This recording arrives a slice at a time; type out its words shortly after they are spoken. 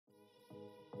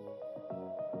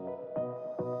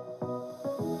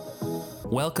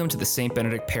Welcome to the St.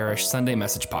 Benedict Parish Sunday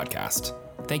Message Podcast.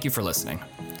 Thank you for listening.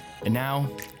 And now,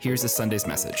 here's this Sunday's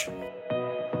message.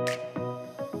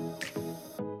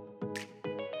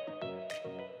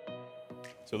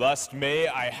 So last May,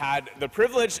 I had the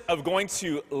privilege of going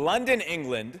to London,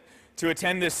 England, to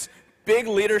attend this big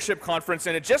leadership conference,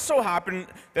 and it just so happened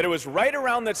that it was right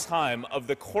around the time of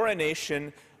the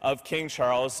coronation of King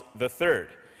Charles III.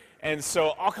 And so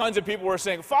all kinds of people were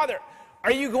saying, "Father,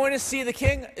 are you going to see the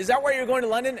king? Is that why you're going to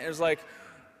London?" And it was like,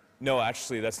 no,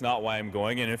 actually, that's not why I'm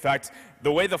going. And in fact,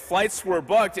 the way the flights were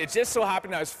booked, it just so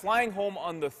happened I was flying home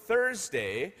on the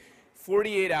Thursday,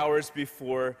 48 hours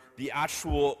before the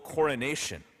actual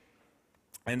coronation.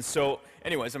 And so,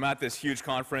 anyways, I'm at this huge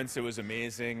conference. It was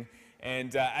amazing.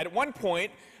 And at one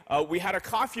point, we had a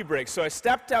coffee break. So I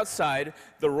stepped outside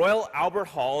the Royal Albert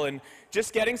Hall, and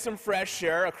just getting some fresh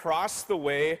air. Across the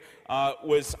way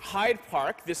was Hyde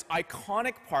Park, this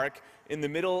iconic park in the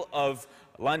middle of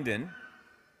London.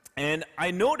 And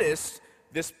I noticed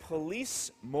this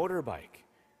police motorbike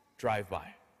drive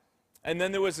by. And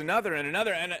then there was another and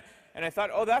another. And I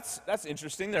thought, oh, that's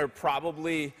interesting. They're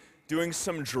probably doing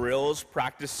some drills,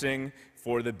 practicing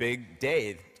for the big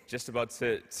day just about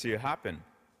to happen.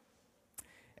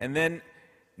 And then,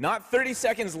 not 30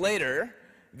 seconds later,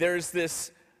 there's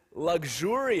this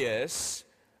luxurious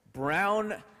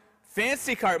brown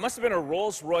fancy car. It must have been a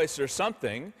Rolls Royce or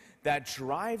something that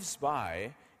drives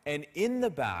by, and in the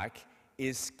back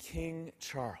is King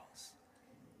Charles.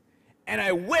 And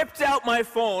I whipped out my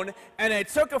phone and I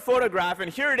took a photograph,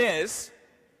 and here it is.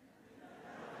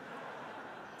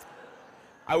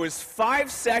 I was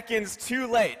 5 seconds too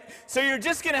late. So you're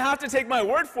just going to have to take my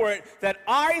word for it that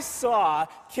I saw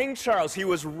King Charles. He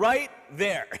was right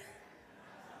there.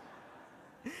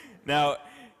 Now,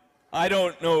 I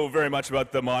don't know very much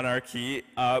about the monarchy,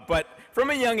 but from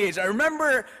a young age, I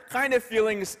remember kind of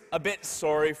feeling a bit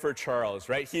sorry for Charles,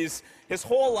 right? His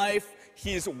whole life,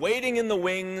 he's waiting in the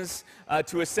wings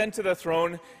to ascend to the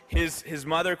throne. His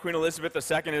mother, Queen Elizabeth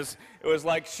II, it was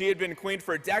like she had been queen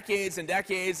for decades and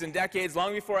decades and decades,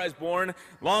 long before I was born,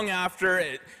 long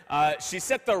after. She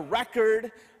set the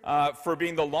record for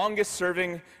being the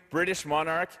longest-serving British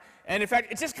monarch. And in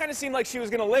fact, it just kind of seemed like she was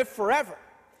going to live forever,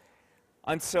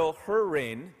 until her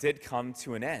reign did come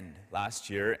to an end last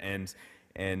year, and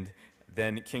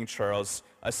then King Charles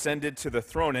ascended to the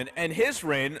throne. And his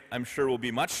reign, I'm sure, will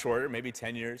be much shorter, maybe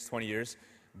 10 years, 20 years,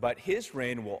 but his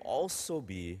reign will also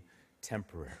be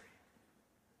temporary.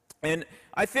 And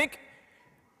I think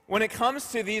when it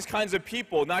comes to these kinds of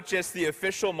people, not just the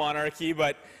official monarchy,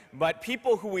 but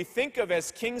people who we think of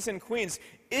as kings and queens,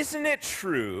 isn't it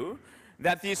true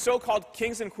that these so-called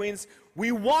kings and queens,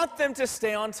 we want them to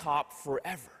stay on top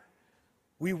forever?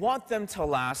 We want them to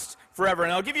last forever.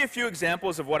 And I'll give you a few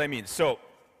examples of what I mean. So,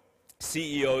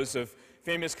 CEOs of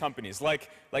famous companies like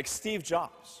Steve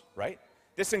Jobs, right?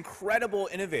 This incredible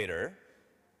innovator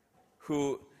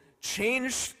who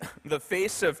changed the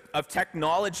face of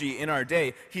technology in our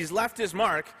day. He's left his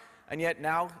mark, and yet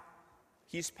now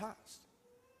he's passed.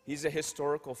 He's a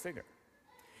historical figure.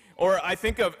 Or I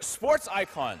think of sports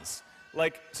icons,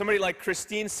 like somebody like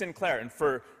Christine Sinclair. And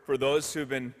for those who've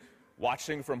been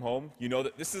watching from home, you know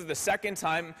that this is the second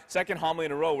homily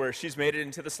in a row where she's made it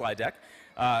into the slide deck.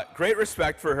 Great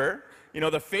respect for her. You know,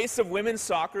 the face of women's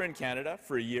soccer in Canada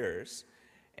for years.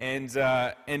 And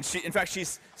she, in fact,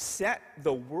 she's set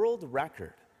the world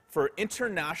record for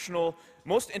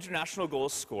most international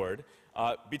goals scored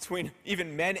between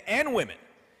even men and women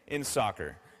in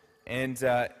soccer. And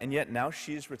yet now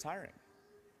she's retiring.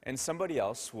 And somebody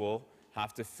else will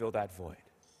have to fill that void.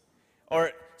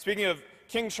 Or speaking of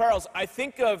King Charles, I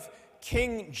think of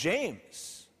King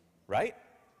James, right?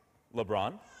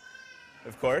 LeBron,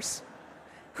 of course,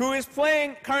 who is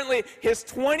playing currently his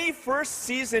 21st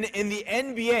season in the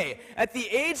NBA at the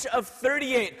age of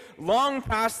 38, long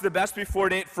past the best before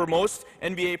date for most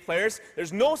NBA players.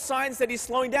 There's no signs that he's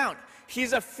slowing down.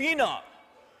 He's a phenom.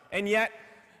 And yet,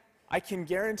 I can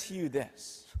guarantee you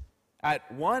this.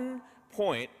 At one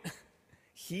point,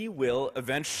 he will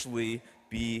eventually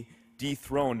be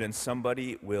dethroned and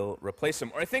somebody will replace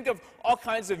him. Or I think of all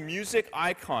kinds of music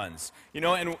icons, you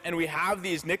know, and we have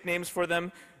these nicknames for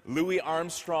them. Louis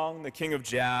Armstrong, the king of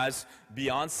jazz.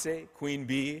 Beyonce, Queen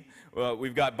Bee.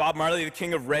 We've got Bob Marley, the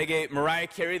king of reggae. Mariah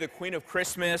Carey, the queen of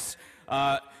Christmas.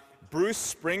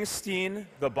 Bruce Springsteen,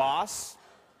 the boss.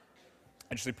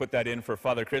 I actually put that in for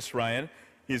Father Chris Ryan.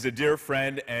 He's a dear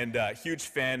friend and a huge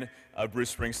fan of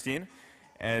Bruce Springsteen.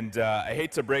 And I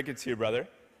hate to break it to you, brother,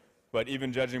 but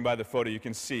even judging by the photo, you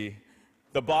can see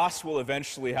the boss will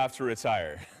eventually have to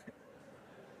retire.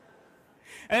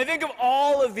 And I think of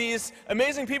all of these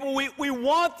amazing people, we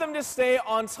want them to stay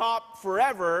on top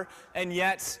forever, and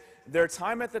yet their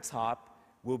time at the top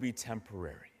will be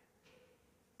temporary.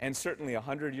 And certainly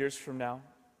 100 years from now,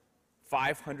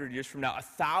 500 years from now,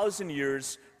 1,000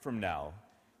 years from now,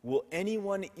 will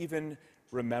anyone even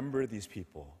remember these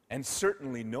people? And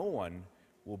certainly no one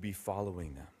will be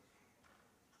following them.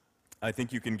 I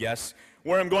think you can guess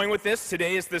where I'm going with this.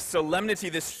 Today is the solemnity,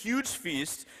 this huge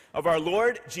feast of our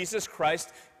Lord Jesus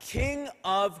Christ, King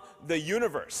of the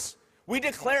universe. We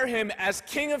declare him as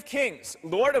King of kings,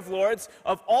 Lord of lords,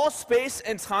 of all space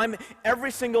and time.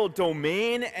 Every single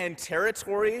domain and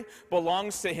territory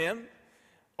belongs to him.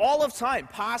 All of time,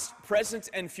 past, present,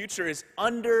 and future, is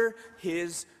under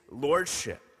his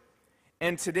lordship.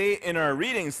 And today in our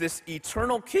readings, this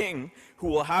eternal King who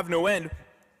will have no end,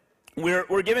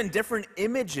 we're given different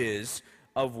images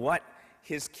of what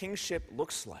his kingship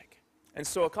looks like. And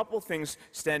so a couple things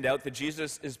stand out, that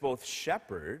Jesus is both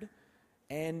shepherd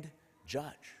and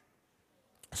judge.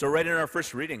 So right in our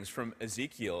first readings from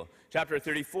Ezekiel chapter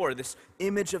 34, this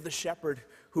image of the shepherd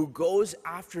who goes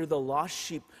after the lost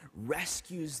sheep,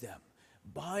 rescues them,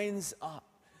 binds up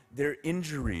their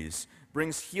injuries,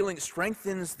 brings healing,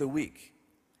 strengthens the weak.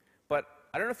 But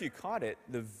I don't know if you caught it,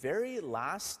 the very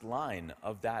last line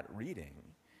of that reading,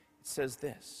 it says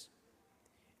this: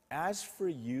 "As for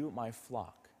you, my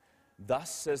flock, thus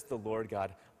says the Lord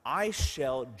God, I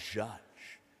shall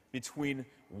judge between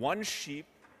one sheep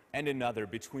and another,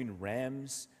 between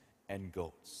rams and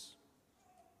goats."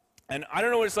 And I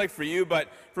don't know what it's like for you, but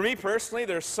for me personally,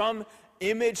 there's some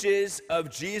images of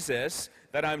Jesus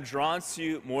that I'm drawn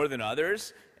to more than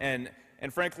others. And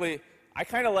frankly, I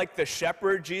kind of like the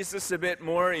shepherd Jesus a bit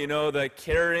more, the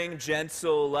caring,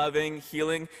 gentle, loving,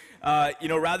 healing,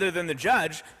 rather than the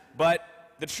judge. But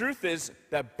the truth is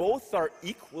that both are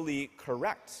equally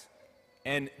correct.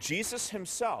 And Jesus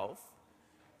himself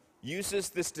uses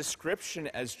this description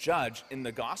as judge in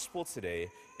the gospel today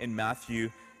in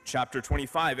Matthew chapter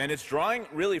 25. And it's drawing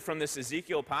really from this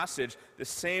Ezekiel passage the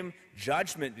same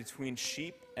judgment between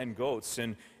sheep and goats.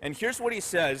 And here's what he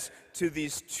says to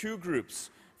these two groups.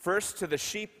 First, to the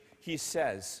sheep, he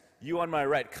says, "You on my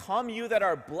right, come you that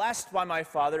are blessed by my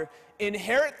Father,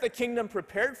 inherit the kingdom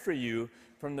prepared for you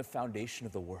from the foundation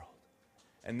of the world."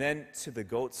 And then to the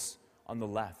goats on the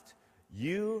left,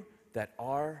 "You that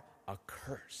are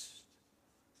accursed,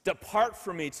 depart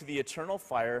from me to the eternal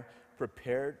fire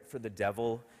prepared for the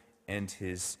devil and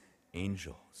his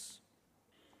angels."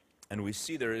 And we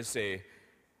see there is an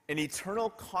eternal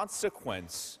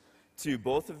consequence to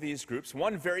both of these groups,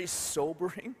 one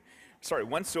sobering,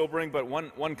 but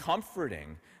one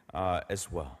comforting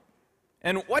as well.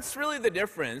 And what's really the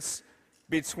difference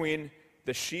between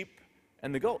the sheep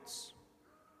and the goats?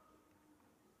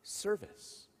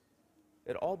 Service.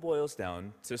 It all boils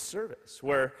down to service,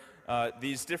 where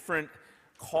these different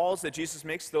calls that Jesus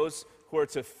makes, those who are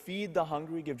to feed the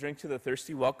hungry, give drink to the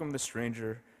thirsty, welcome the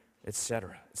stranger,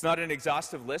 etc. It's not an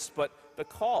exhaustive list, but the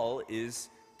call is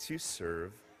to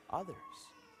serve others.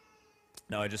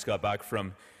 Now, I just got back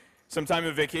from some time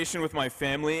of vacation with my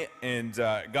family and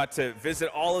got to visit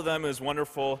all of them. It was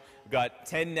wonderful. Got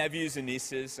 10 nephews and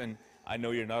nieces, and I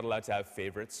know you're not allowed to have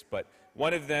favorites, but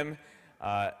one of them,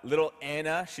 little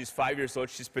Anna, she's 5 years old.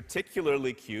 She's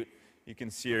particularly cute. You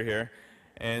can see her here.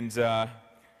 And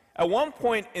at one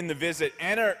point in the visit,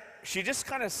 Anna, she just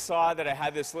kind of saw that I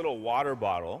had this little water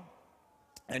bottle,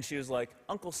 and she was like,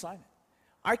 "Uncle Simon,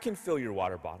 I can fill your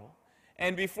water bottle."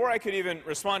 And before I could even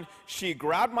respond, she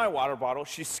grabbed my water bottle,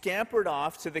 she scampered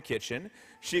off to the kitchen.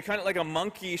 She kind of like a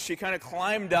monkey, she kind of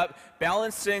climbed up,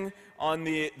 balancing on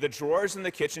the drawers in the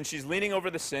kitchen. She's leaning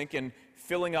over the sink and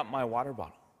filling up my water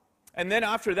bottle. And then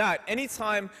after that,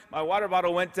 anytime my water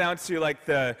bottle went down to like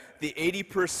the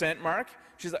 80% mark,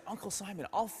 she's like, "Uncle Simon,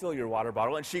 I'll fill your water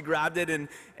bottle." And she grabbed it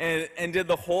and did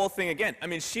the whole thing again. I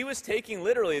mean, she was taking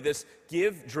literally this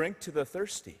give drink to the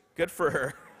thirsty. Good for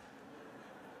her.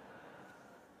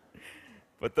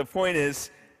 But the point is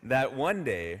that one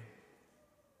day,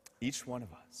 each one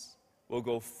of us will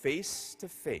go face to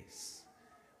face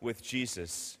with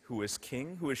Jesus, who is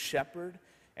King, who is Shepherd,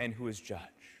 and who is Judge.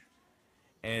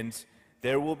 And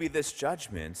there will be this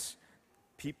judgment.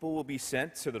 People will be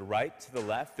sent to the right, to the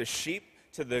left, the sheep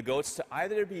to the goats, to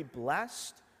either be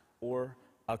blessed or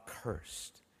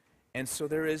accursed. And so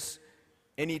there is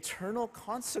an eternal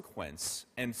consequence,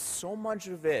 and so much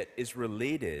of it is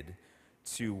related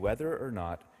to whether or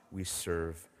not we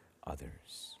serve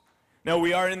others. Now,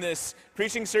 we are in this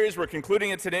preaching series. We're concluding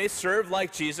it today, Serve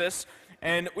Like Jesus.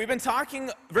 And we've been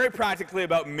talking very practically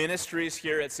about ministries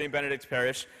here at St. Benedict's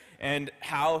Parish and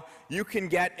how you can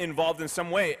get involved in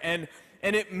some way. And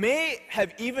And it may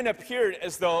have even appeared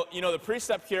as though, the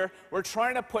priests up here were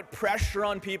trying to put pressure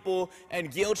on people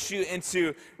and guilt you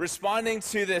into responding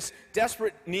to this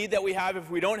desperate need that we have. If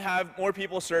we don't have more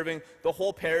people serving, the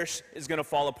whole parish is going to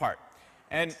fall apart.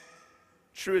 And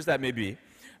true as that may be,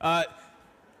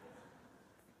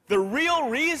 the real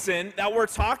reason that we're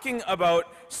talking about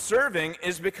serving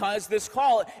is because this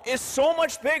call is so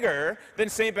much bigger than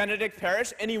St. Benedict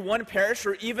Parish, any one parish,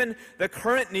 or even the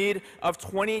current need of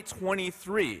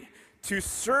 2023. To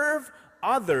serve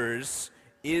others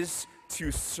is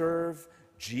to serve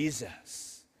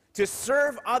Jesus. To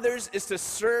serve others is to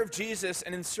serve Jesus,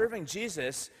 and in serving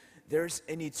Jesus, there's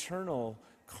an eternal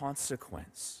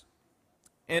consequence.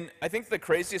 And I think the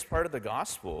craziest part of the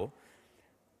gospel,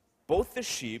 both the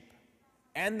sheep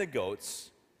and the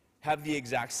goats have the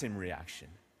exact same reaction.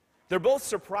 They're both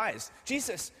surprised.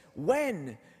 Jesus,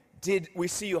 when did we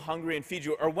see you hungry and feed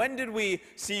you? Or when did we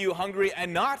see you hungry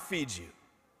and not feed you?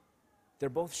 They're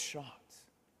both shocked.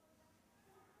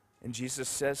 And Jesus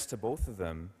says to both of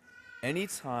them,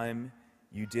 anytime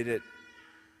you did it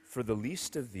for the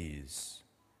least of these,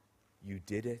 you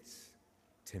did it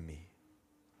to me.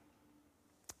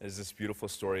 There's this beautiful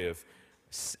story of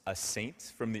a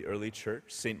saint from the early church,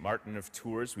 St. Martin of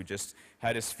Tours. We just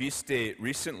had his feast day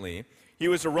recently. He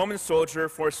was a Roman soldier,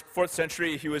 4th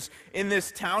century. He was in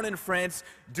this town in France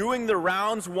doing the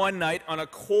rounds one night on a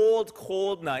cold,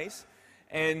 cold night,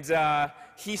 and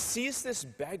he sees this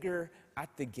beggar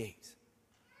at the gate.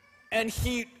 And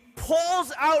he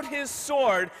pulls out his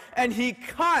sword and he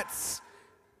cuts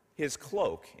his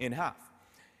cloak in half.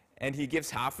 And he gives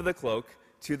half of the cloak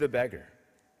to the beggar.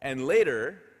 And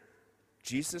later,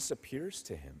 Jesus appears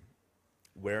to him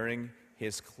wearing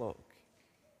his cloak,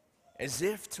 as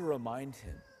if to remind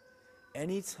him,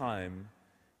 anytime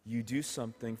you do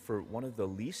something for one of the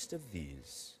least of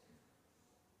these,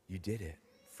 you did it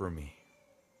for me.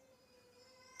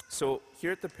 So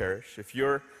here at the parish, if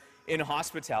you're in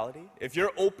hospitality, if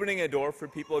you're opening a door for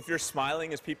people, if you're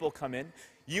smiling as people come in,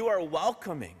 you are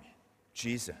welcoming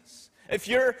Jesus. If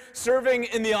you're serving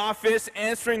in the office,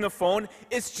 answering the phone,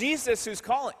 it's Jesus who's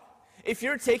calling. If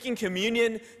you're taking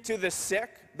communion to the sick,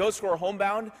 those who are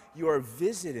homebound, you are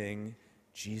visiting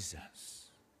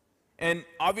Jesus. And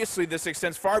obviously this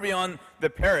extends far beyond the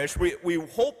parish. We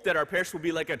hope that our parish will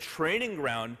be like a training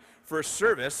ground for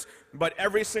service, but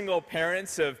every single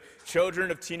parent of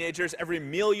children, of teenagers, every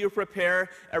meal you prepare,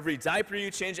 every diaper you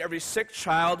change, every sick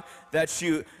child that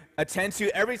you attend to,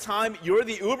 every time you're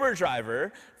the Uber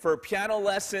driver for piano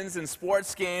lessons and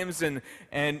sports games and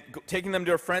taking them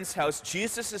to a friend's house,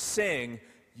 Jesus is saying,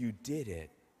 you did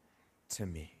it to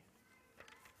me.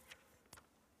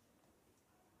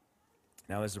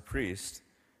 Now, as a priest,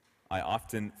 I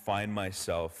often find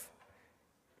myself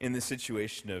in the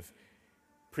situation of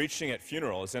preaching at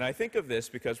funerals, and I think of this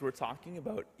because we're talking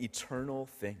about eternal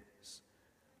things.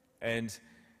 And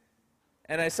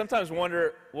I sometimes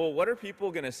wonder, well, what are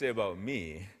people going to say about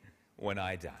me when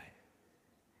I die?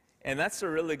 And that's a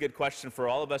really good question for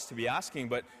all of us to be asking,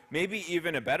 but maybe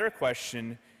even a better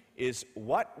question is,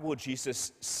 what will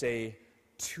Jesus say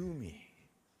to me?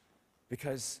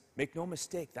 Because make no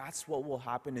mistake, that's what will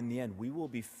happen in the end. We will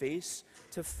be face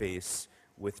to face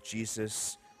with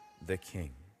Jesus the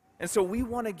King. And so we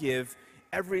want to give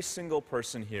every single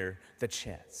person here the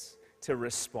chance to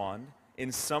respond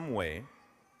in some way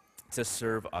to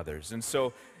serve others. And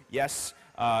so, yes,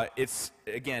 it's,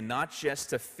 again, not just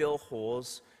to fill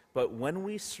holes, but when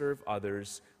we serve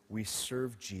others, we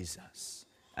serve Jesus.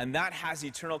 And that has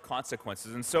eternal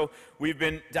consequences. And so we've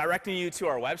been directing you to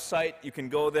our website. You can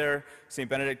go there,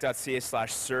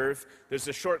 stbenedict.ca/serve. There's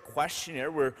a short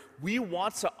questionnaire where we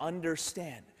want to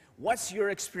understand, what's your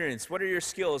experience? What are your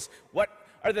skills? What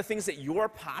are the things that you're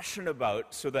passionate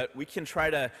about, so that we can try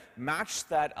to match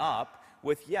that up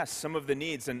with, yes, some of the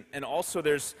needs. And also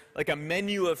there's like a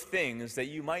menu of things that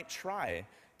you might try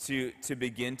to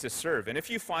begin to serve. And if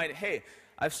you find, hey,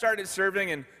 I've started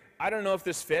serving and I don't know if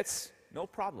this fits, no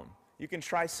problem. You can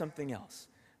try something else.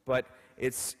 But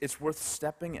it's worth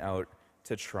stepping out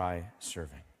to try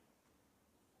serving.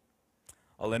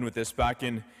 I'll end with this. Back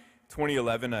in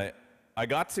 2011, I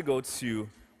got to go to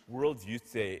World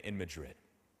Youth Day in Madrid.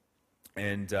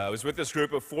 And I was with this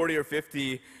group of 40 or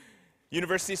 50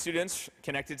 university students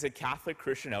connected to Catholic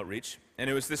Christian Outreach. And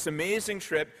it was this amazing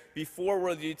trip. Before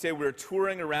World Youth Day, we were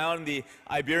touring around the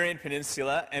Iberian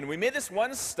Peninsula, and we made this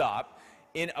one stop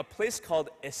in a place called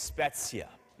Spezia.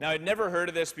 Now, I'd never heard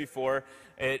of this before.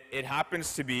 It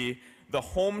happens to be the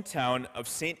hometown of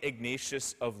St.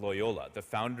 Ignatius of Loyola, the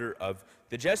founder of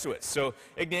the Jesuits. So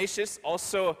Ignatius,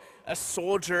 also a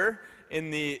soldier in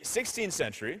the 16th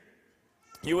century,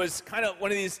 he was kind of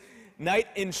one of these knight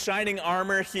in shining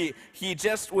armor. He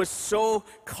just was so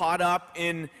caught up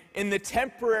in the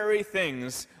temporary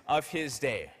things of his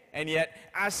day. And yet,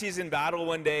 as he's in battle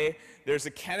one day, there's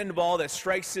a cannonball that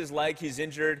strikes his leg, he's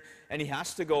injured, and he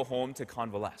has to go home to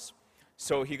convalesce.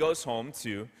 So he goes home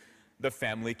to the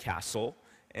family castle,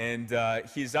 and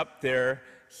he's up there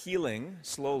healing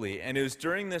slowly. And it was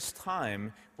during this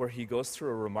time where he goes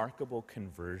through a remarkable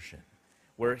conversion,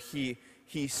 where he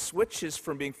switches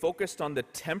from being focused on the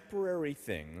temporary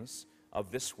things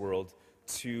of this world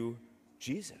to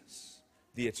Jesus,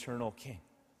 the eternal King.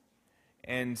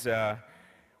 And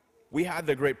we had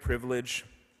the great privilege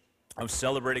of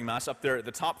celebrating Mass up there at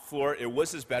the top floor. It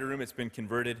was his bedroom. It's been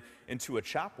converted into a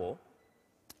chapel.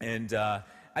 And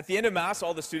at the end of Mass,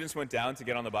 all the students went down to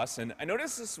get on the bus. And I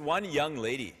noticed this one young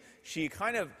lady. She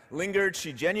kind of lingered,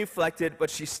 she genuflected, but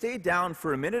she stayed down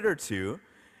for a minute or two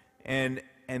and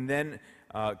then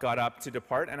got up to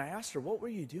depart. And I asked her, "What were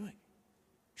you doing?"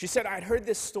 She said, "I'd heard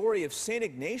this story of St.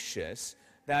 Ignatius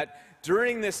that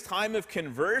during this time of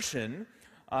conversion,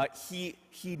 he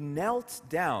knelt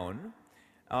down,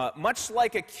 much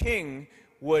like a king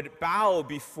would bow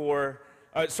before,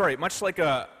 much like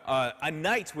a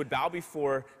knight would bow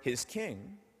before his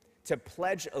king to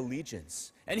pledge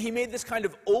allegiance. And he made this kind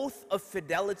of oath of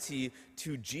fidelity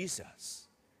to Jesus,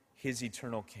 his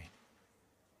eternal King."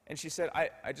 And she said,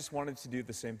 I just wanted to do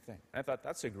the same thing. And I thought,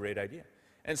 that's a great idea.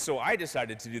 And so I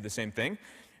decided to do the same thing.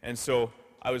 And so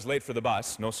I was late for the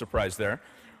bus, no surprise there.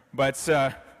 But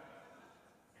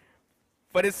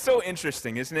it's so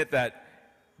interesting, isn't it,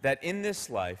 that in this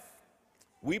life,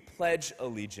 we pledge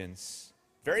allegiance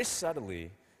very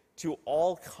subtly to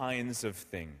all kinds of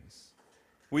things.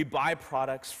 We buy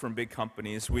products from big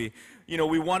companies. We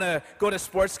want to go to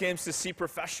sports games to see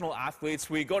professional athletes.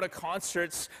 We go to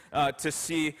concerts to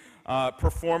see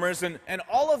performers. And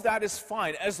all of that is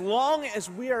fine as long as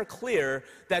we are clear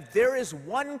that there is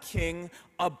one king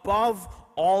above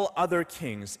all other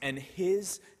kings, and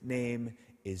his name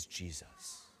is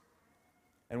Jesus.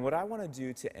 And what I want to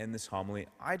do to end this homily,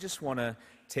 I just want to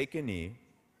take a knee.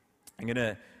 I'm going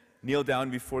to kneel down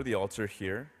before the altar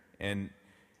here and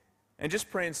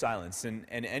just pray in silence. And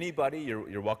anybody,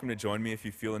 you're welcome to join me if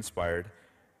you feel inspired.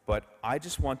 But I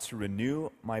just want to renew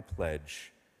my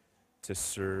pledge to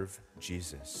serve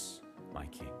Jesus, my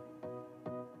King.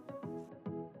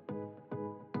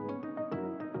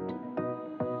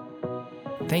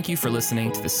 Thank you for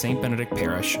listening to the St. Benedict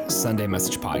Parish Sunday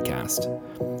Message Podcast.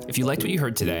 If you liked what you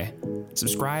heard today,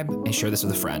 subscribe and share this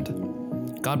with a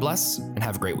friend. God bless and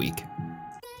have a great week.